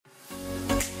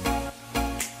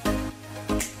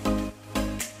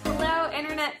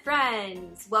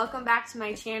friends! Welcome back to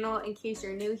my channel. In case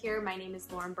you're new here, my name is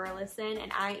Lauren Burleson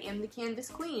and I am the Canvas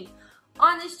Queen.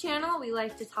 On this channel, we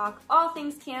like to talk all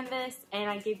things Canvas and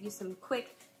I give you some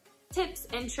quick tips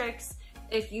and tricks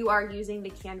if you are using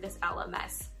the Canvas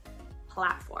LMS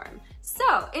platform.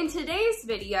 So in today's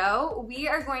video, we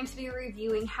are going to be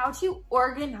reviewing how to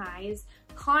organize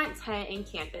content in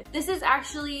Canvas. This is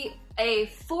actually a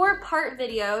 4-part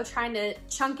video, trying to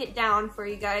chunk it down for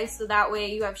you guys so that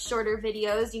way you have shorter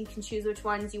videos. You can choose which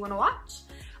ones you want to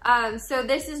watch. So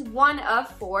this is one of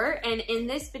 4, and in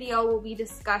this video we'll be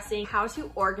discussing how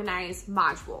to organize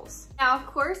modules. Now, of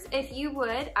course, if you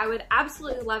would, I would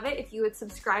absolutely love it if you would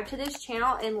subscribe to this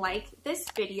channel and like this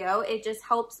video. It just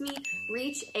helps me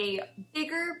reach a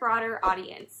bigger, broader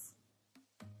audience.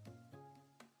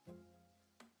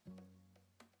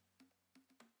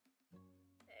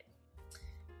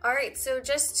 All right, so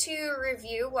just to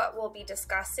review what we'll be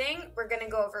discussing, we're gonna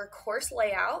go over course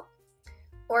layout,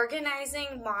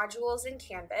 organizing modules in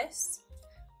Canvas,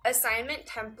 assignment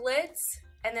templates,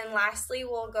 and then lastly,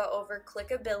 we'll go over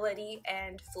clickability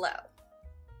and flow.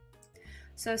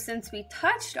 So since we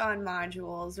touched on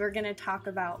modules, we're gonna talk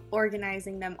about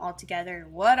organizing them all together.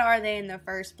 What are they in the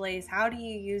first place? How do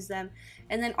you use them?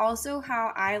 And then also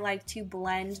how I like to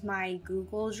blend my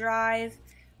Google Drive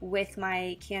with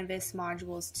my Canvas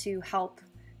modules to help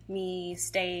me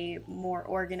stay more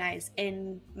organized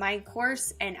in my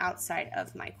course and outside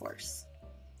of my course.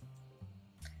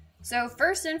 So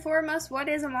first and foremost, what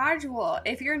is a module?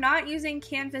 If you're not using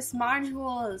Canvas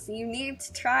modules, you need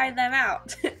to try them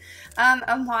out.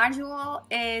 A module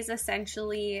is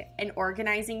essentially an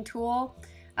organizing tool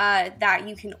that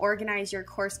you can organize your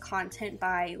course content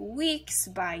by weeks,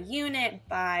 by unit,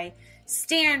 by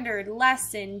standard,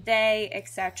 lesson, day,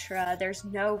 etc. There's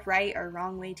no right or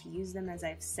wrong way to use them, as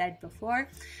I've said before.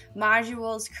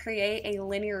 Modules create a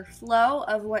linear flow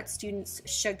of what students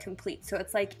should complete. So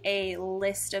it's like a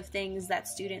list of things that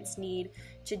students need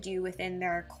to do within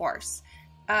their course.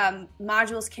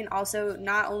 Modules can also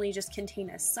not only just contain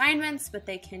assignments, but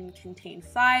they can contain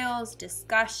files,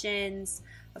 discussions,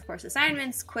 of course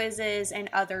assignments, quizzes, and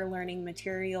other learning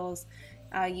materials.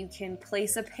 You can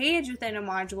place a page within a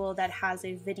module that has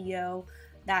a video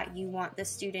that you want the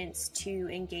students to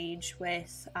engage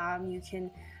with. You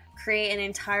can create an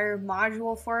entire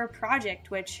module for a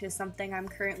project, which is something I'm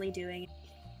currently doing.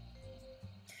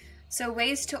 So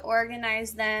ways to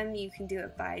organize them, you can do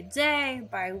it by day,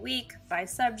 by week, by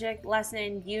subject,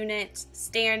 lesson, unit,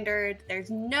 standard. There's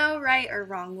no right or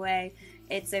wrong way.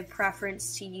 It's a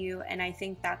preference to you, and I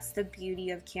think that's the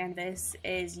beauty of Canvas,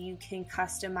 is you can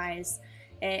customize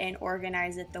it and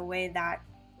organize it the way that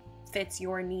fits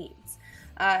your needs.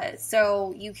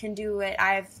 So you can do it.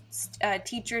 I have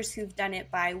teachers who've done it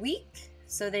by week,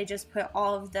 so they just put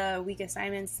all of the week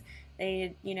assignments.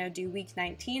 They do week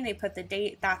 19, they put the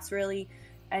date. That's really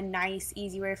a nice,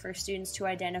 easy way for students to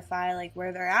identify like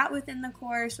where they're at within the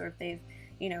course, or if they've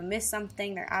missed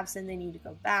something, they're absent, they need to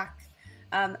go back.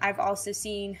 I've also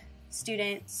seen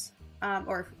students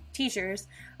or teachers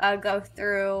go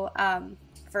through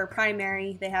for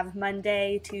primary, they have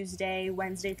Monday, Tuesday,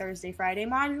 Wednesday, Thursday, Friday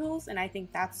modules, and I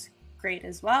think that's great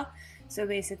as well. So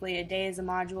basically a day is a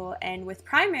module, and with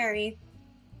primary,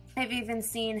 I've even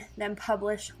seen them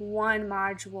publish one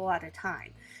module at a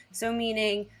time. So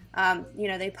meaning,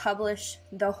 they publish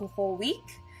the whole week,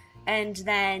 and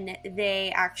then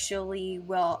they actually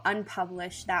will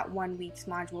unpublish that 1 week's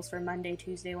modules for Monday,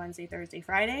 Tuesday, Wednesday, Thursday,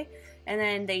 Friday, and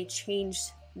then they change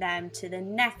them to the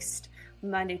next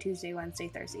Monday, Tuesday, Wednesday,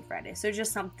 Thursday, Friday. So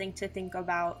just something to think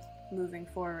about moving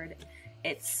forward.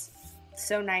 It's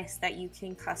so nice that you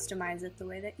can customize it the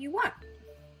way that you want.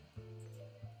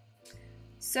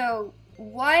 So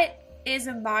what is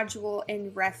a module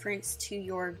in reference to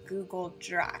your Google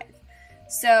Drive?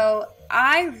 So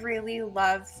I really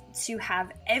love to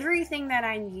have everything that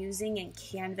I'm using in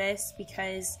Canvas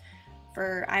because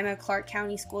I'm a Clark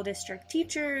County School District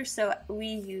teacher, so we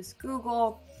use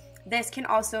Google. This can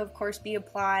also, of course, be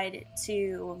applied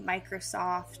to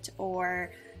Microsoft,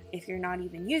 or if you're not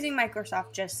even using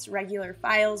Microsoft, just regular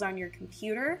files on your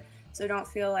computer. So don't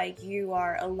feel like you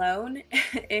are alone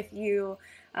if you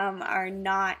are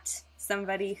not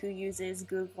somebody who uses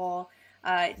Google.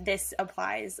 This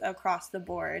applies across the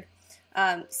board.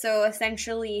 So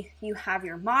essentially, you have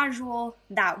your module.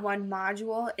 That one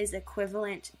module is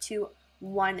equivalent to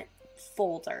one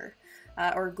folder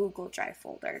or Google Drive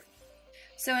folder.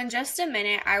 So in just a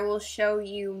minute, I will show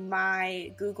you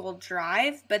my Google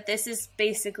Drive, but this is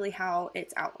basically how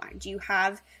it's outlined. You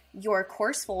have your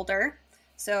course folder.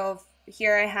 So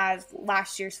here I have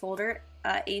last year's folder,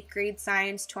 8th grade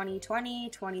science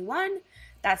 2020-21.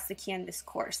 that's the Canvas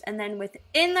course. And then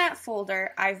within that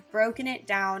folder, I've broken it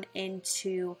down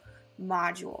into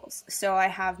modules. So I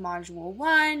have module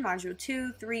 1, module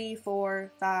 2, 3,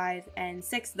 4, 5, and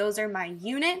 6. Those are my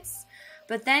units.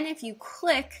 But then if you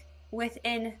click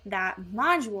within that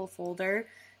module folder,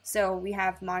 so we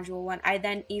have module 1, I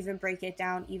then even break it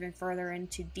down even further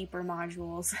into deeper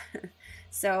modules.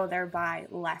 So they're by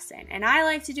lesson. And I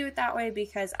like to do it that way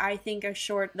because I think the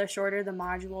shorter the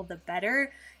module, the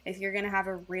better. If you're going to have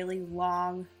a really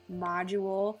long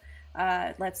module,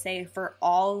 let's say for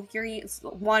all your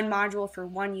one module for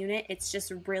one unit, it's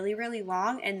just really, really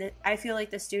long. And I feel like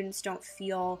the students don't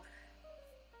feel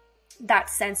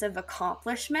that sense of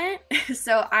accomplishment.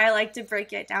 So I like to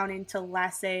break it down into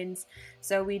lessons.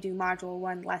 So we do module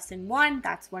 1, lesson 1,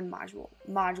 that's one module.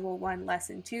 Module 1,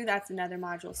 lesson 2, that's another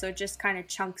module. So it just kind of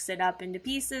chunks it up into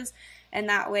pieces, and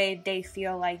that way they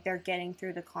feel like they're getting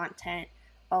through the content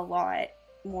a lot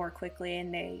more quickly,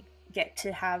 and they get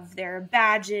to have their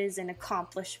badges and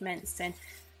accomplishments, and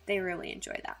they really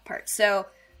enjoy that part. So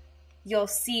you'll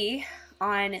see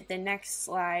on the next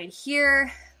slide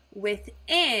here,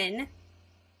 within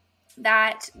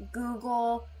that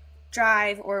Google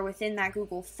Drive or within that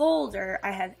Google folder,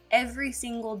 I have every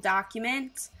single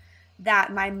document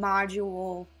that my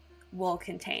module will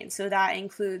contain. So that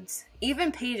includes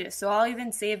even pages. So I'll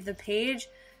even save the page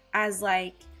as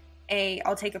like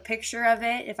I'll take a picture of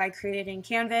it if I create it in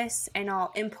Canvas, and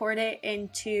I'll import it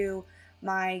into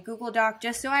my Google Doc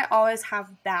just so I always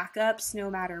have backups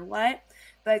no matter what.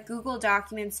 But Google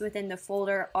Documents within the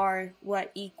folder are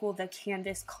what equal the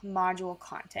Canvas module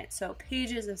content. So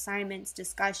pages, assignments,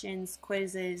 discussions,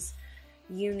 quizzes,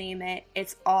 you name it,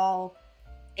 it's all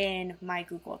in my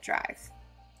Google Drive.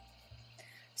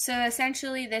 So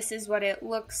essentially this is what it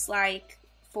looks like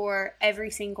for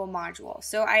every single module.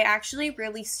 So I actually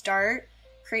really start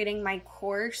creating my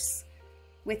course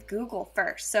with Google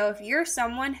first. So if you're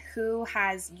someone who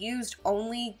has used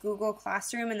only Google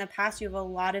Classroom in the past, you have a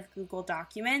lot of Google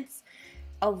Documents,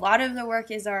 a lot of the work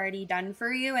is already done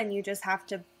for you, and you just have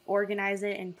to organize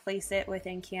it and place it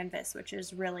within Canvas, which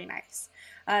is really nice.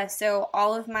 So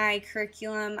all of my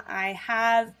curriculum I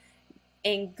have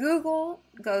in Google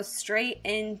goes straight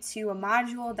into a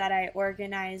module that I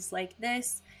organize like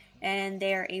this, and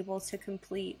they are able to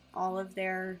complete all of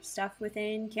their stuff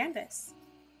within Canvas.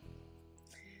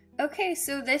 Okay,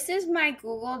 so this is my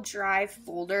Google Drive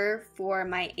folder for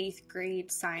my 8th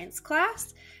grade science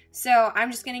class. So I'm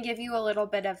just going to give you a little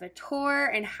bit of a tour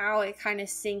and how it kind of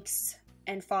syncs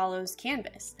and follows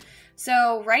Canvas.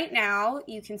 So right now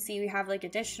you can see we have like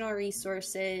additional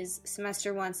resources,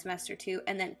 semester 1, semester 2,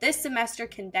 and then this semester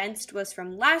condensed was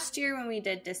from last year when we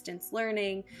did distance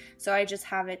learning. So I just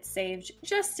have it saved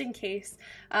just in case.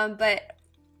 But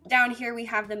down here we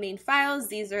have the main files.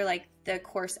 These are like the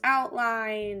course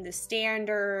outline, the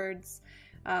standards,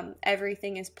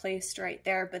 everything is placed right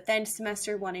there. But then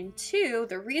semester 1 and 2,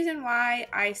 the reason why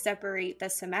I separate the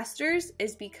semesters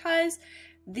is because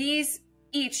these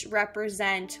each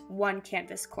represent one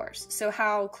Canvas course. So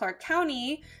how Clark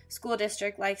County School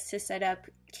District likes to set up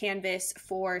Canvas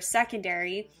for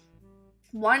secondary,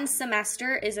 one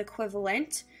semester is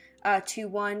equivalent to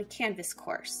one Canvas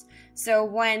course. So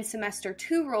when semester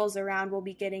 2 rolls around, we'll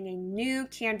be getting a new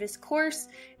Canvas course,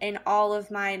 and all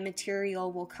of my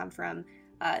material will come from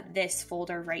this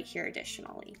folder right here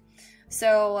additionally.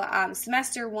 So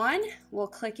semester 1, we'll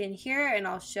click in here and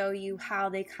I'll show you how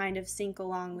they kind of sync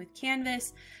along with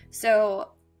Canvas.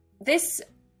 So this,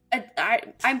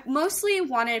 I mostly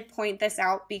want to point this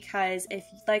out because if,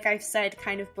 like I've said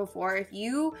kind of before, if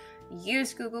you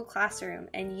use Google Classroom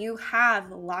and you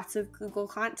have lots of Google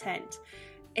content,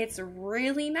 it's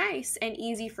really nice and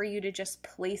easy for you to just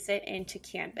place it into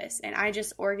Canvas. And I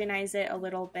just organize it a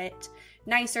little bit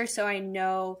nicer so I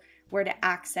know where to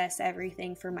access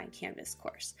everything for my Canvas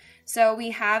course. So we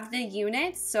have the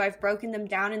units, so I've broken them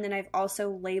down and then I've also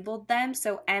labeled them.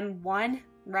 So M1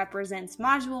 represents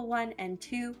Module 1,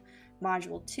 M2,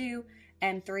 Module 2,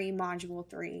 M3, Module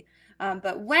 3.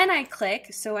 But when I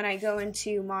click, so when I go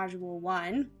into Module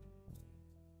 1,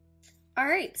 all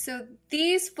right, so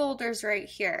these folders right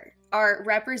here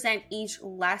represent each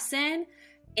lesson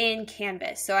in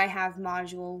Canvas. So I have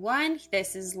Module 1,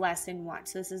 this is Lesson 1,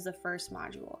 so this is the first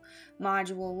module.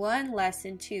 Module 1,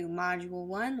 Lesson 2, Module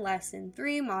 1, Lesson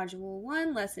 3, Module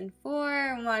 1, Lesson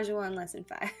 4, Module 1, Lesson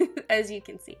 5, as you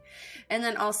can see. And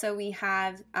then also we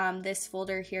have this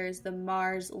folder here is the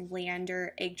Mars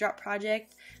Lander Egg Drop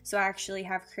Project. So I actually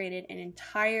have created an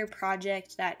entire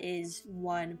project that is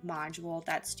one module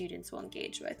that students will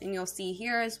engage with. And you'll see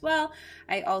here as well,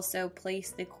 I also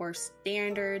place the course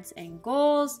standards and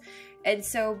goals. And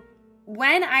so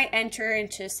when I enter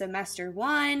into semester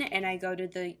 1 and I go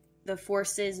to the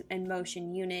forces and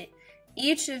motion unit,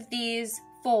 each of these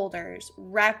folders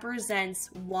represents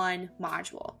one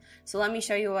module. So let me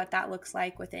show you what that looks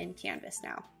like within Canvas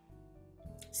now.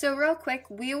 So real quick,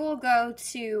 we will go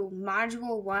to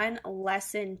Module 1,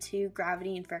 Lesson 2,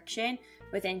 Gravity and Friction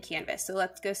within Canvas. So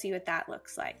let's go see what that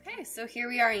looks like. Okay, so here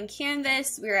we are in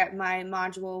Canvas. We're at my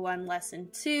Module 1, Lesson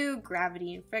 2,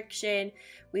 Gravity and Friction.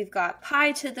 We've got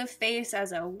pi to the face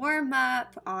as a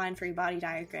warm-up on free body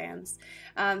diagrams.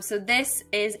 So this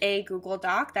is a Google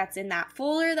Doc that's in that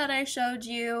folder that I showed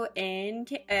you in,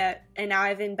 and now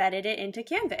I've embedded it into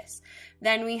Canvas.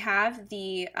 Then we have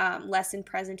the lesson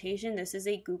presentation. This is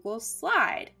a Google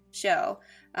slide show.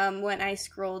 When I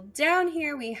scroll down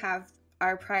here, we have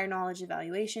our prior knowledge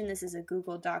evaluation. This is a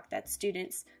Google Doc that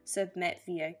students submit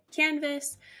via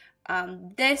Canvas.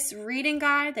 This reading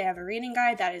guide, they have a reading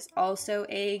guide that is also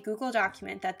a Google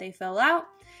document that they fill out.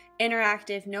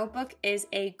 Interactive notebook is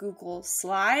a Google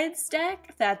Slides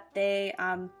deck that they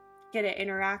get to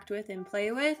interact with and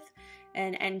play with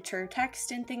and enter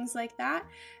text and things like that.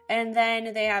 And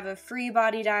then they have a free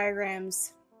body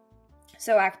diagrams.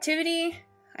 So activity,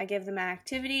 I give them an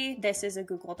activity. This is a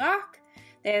Google Doc.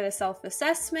 They have a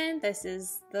self-assessment. This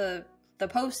is the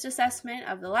post-assessment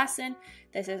of the lesson.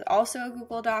 This is also a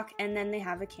Google Doc. And then they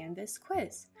have a Canvas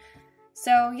quiz.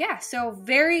 So yeah, so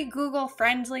very Google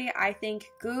friendly. I think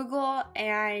Google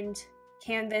and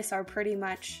Canvas are pretty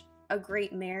much a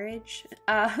great marriage.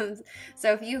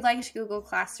 So if you liked Google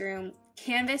Classroom,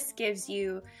 Canvas gives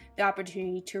you the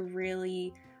opportunity to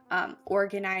really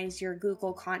organize your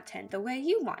Google content the way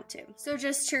you want to. So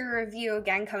just to review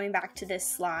again, coming back to this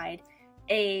slide,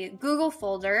 a Google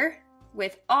folder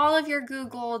with all of your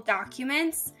Google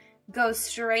documents goes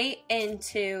straight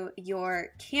into your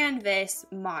Canvas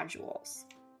modules.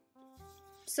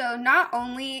 So not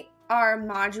only are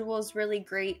modules really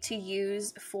great to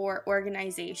use for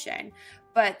organization,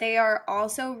 but they are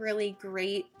also really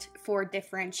great for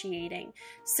differentiating.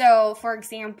 So for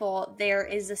example, there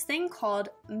is this thing called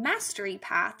mastery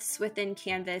paths within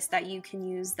Canvas that you can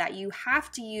use that you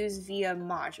have to use via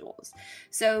modules.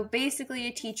 So basically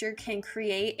a teacher can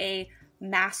create a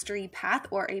mastery path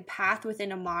or a path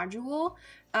within a module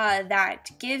that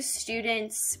gives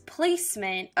students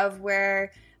placement of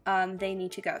where they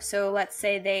need to go. So let's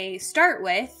say they start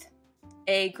with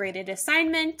a graded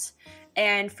assignment,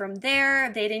 and from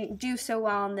there they didn't do so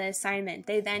well on the assignment.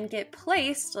 They then get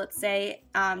placed, let's say,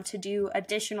 to do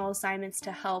additional assignments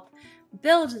to help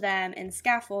build them and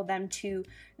scaffold them to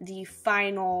the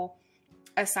final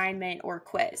assignment or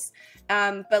quiz.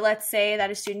 But let's say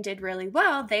that a student did really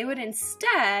well, they would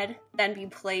instead then be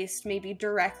placed maybe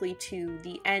directly to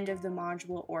the end of the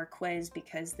module or quiz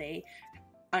because they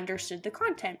understood the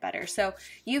content better. So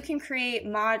you can create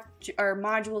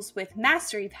modules with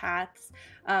mastery paths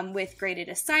with graded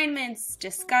assignments,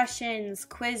 discussions,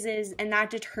 quizzes, and that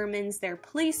determines their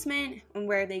placement and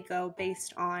where they go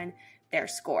based on their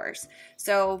scores.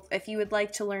 So if you would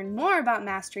like to learn more about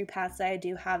mastery paths, I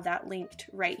do have that linked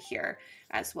right here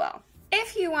as well.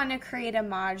 If you want to create a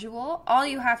module, all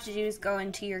you have to do is go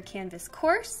into your Canvas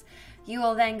course. You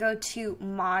will then go to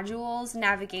Modules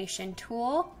Navigation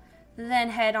Tool, then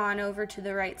head on over to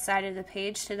the right side of the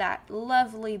page to that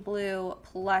lovely blue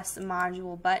plus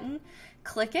module button.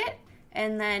 Click it,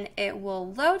 and then it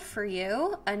will load for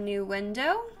you a new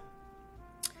window.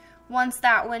 Once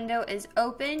that window is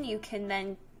open, you can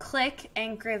then click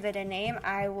and give it a name.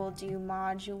 I will do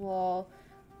Module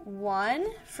 1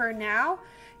 for now.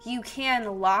 You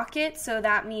can lock it, so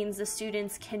that means the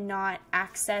students cannot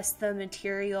access the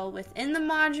material within the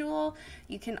module.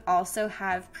 You can also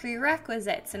have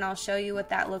prerequisites, and I'll show you what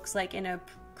that looks like in a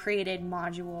created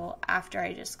module after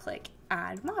I just click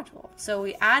Add Module. So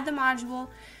we add the module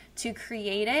to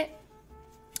create it.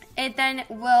 It then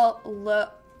will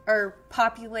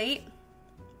populate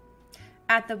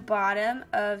at the bottom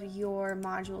of your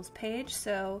modules page.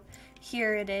 So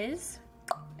here it is.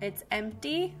 It's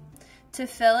empty. To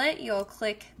fill it, you'll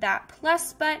click that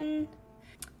plus button.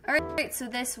 Alright, so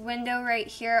this window right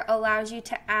here allows you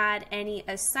to add any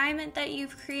assignment that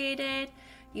you've created.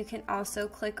 You can also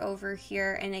click over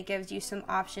here and it gives you some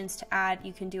options to add.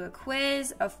 You can do a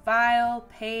quiz, a file,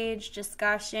 page,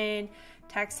 discussion,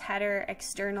 text header,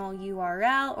 external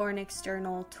URL, or an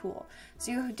external tool.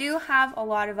 So you do have a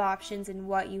lot of options in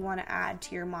what you want to add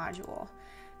to your module.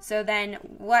 So then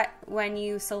when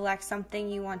you select something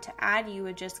you want to add, you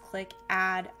would just click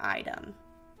Add Item.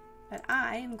 But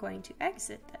I am going to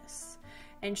exit this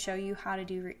and show you how to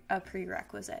do a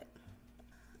prerequisite.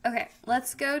 Okay,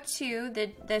 let's go to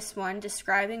this one,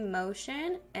 describing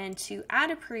motion, and to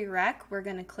add a prereq, we're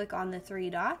going to click on the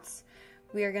 3 dots.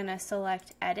 We are going to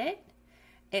select edit.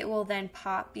 It will then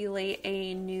populate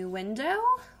a new window,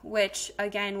 which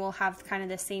again will have kind of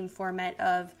the same format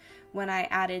of when I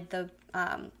added the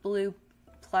blue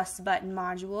plus button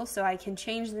module. So I can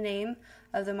change the name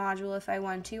of the module if I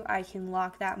want to. I can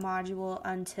lock that module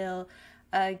until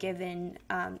a given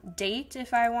date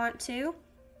if I want to.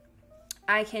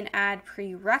 I can add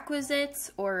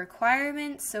prerequisites or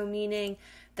requirements, so meaning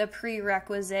the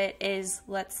prerequisite is,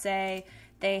 let's say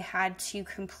they had to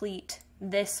complete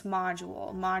this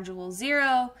module, module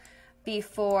 0,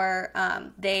 before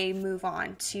they move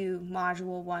on to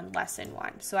module 1, lesson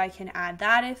 1. So I can add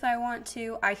that if I want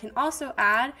to. I can also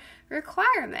add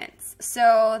requirements.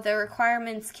 So the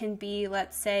requirements can be,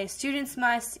 let's say, students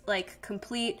must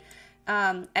complete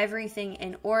everything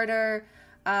in order.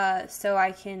 So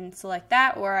I can select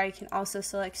that, or I can also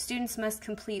select students must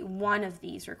complete one of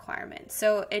these requirements.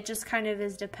 So it just kind of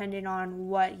is dependent on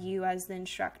what you as the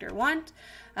instructor want.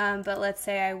 But let's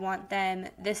say I want them,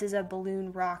 this is a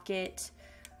balloon rocket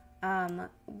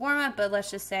warm-up, but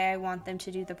let's just say I want them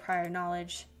to do the prior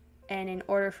knowledge. And in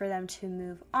order for them to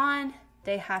move on,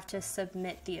 they have to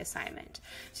submit the assignment.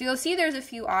 So you'll see there's a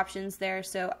few options there.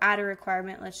 So add a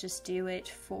requirement, let's just do it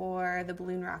for the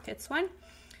balloon rockets one.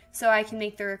 So I can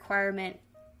make the requirement,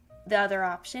 the other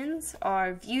options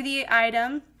are view the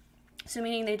item, so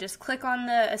meaning they just click on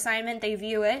the assignment, they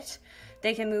view it,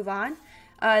 they can move on.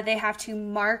 They have to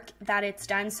mark that it's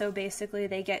done, so basically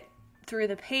they get through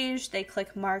the page, they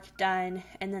click mark done,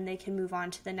 and then they can move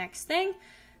on to the next thing,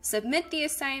 submit the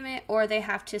assignment, or they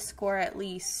have to score at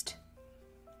least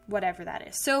whatever that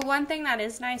is. So one thing that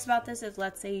is nice about this is,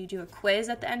 let's say you do a quiz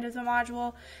at the end of the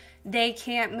module, they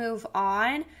can't move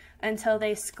on until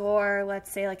they score,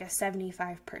 let's say, like a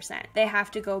 75%. They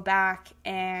have to go back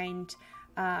and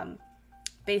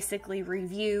basically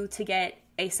review to get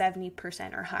a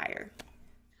 70% or higher.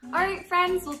 Alright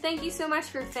friends, well thank you so much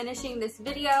for finishing this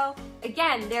video.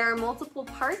 Again, there are multiple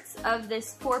parts of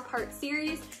this 4-part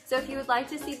series, so if you would like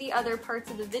to see the other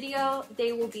parts of the video,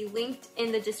 they will be linked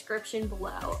in the description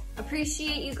below.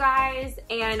 Appreciate you guys,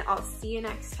 and I'll see you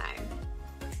next time.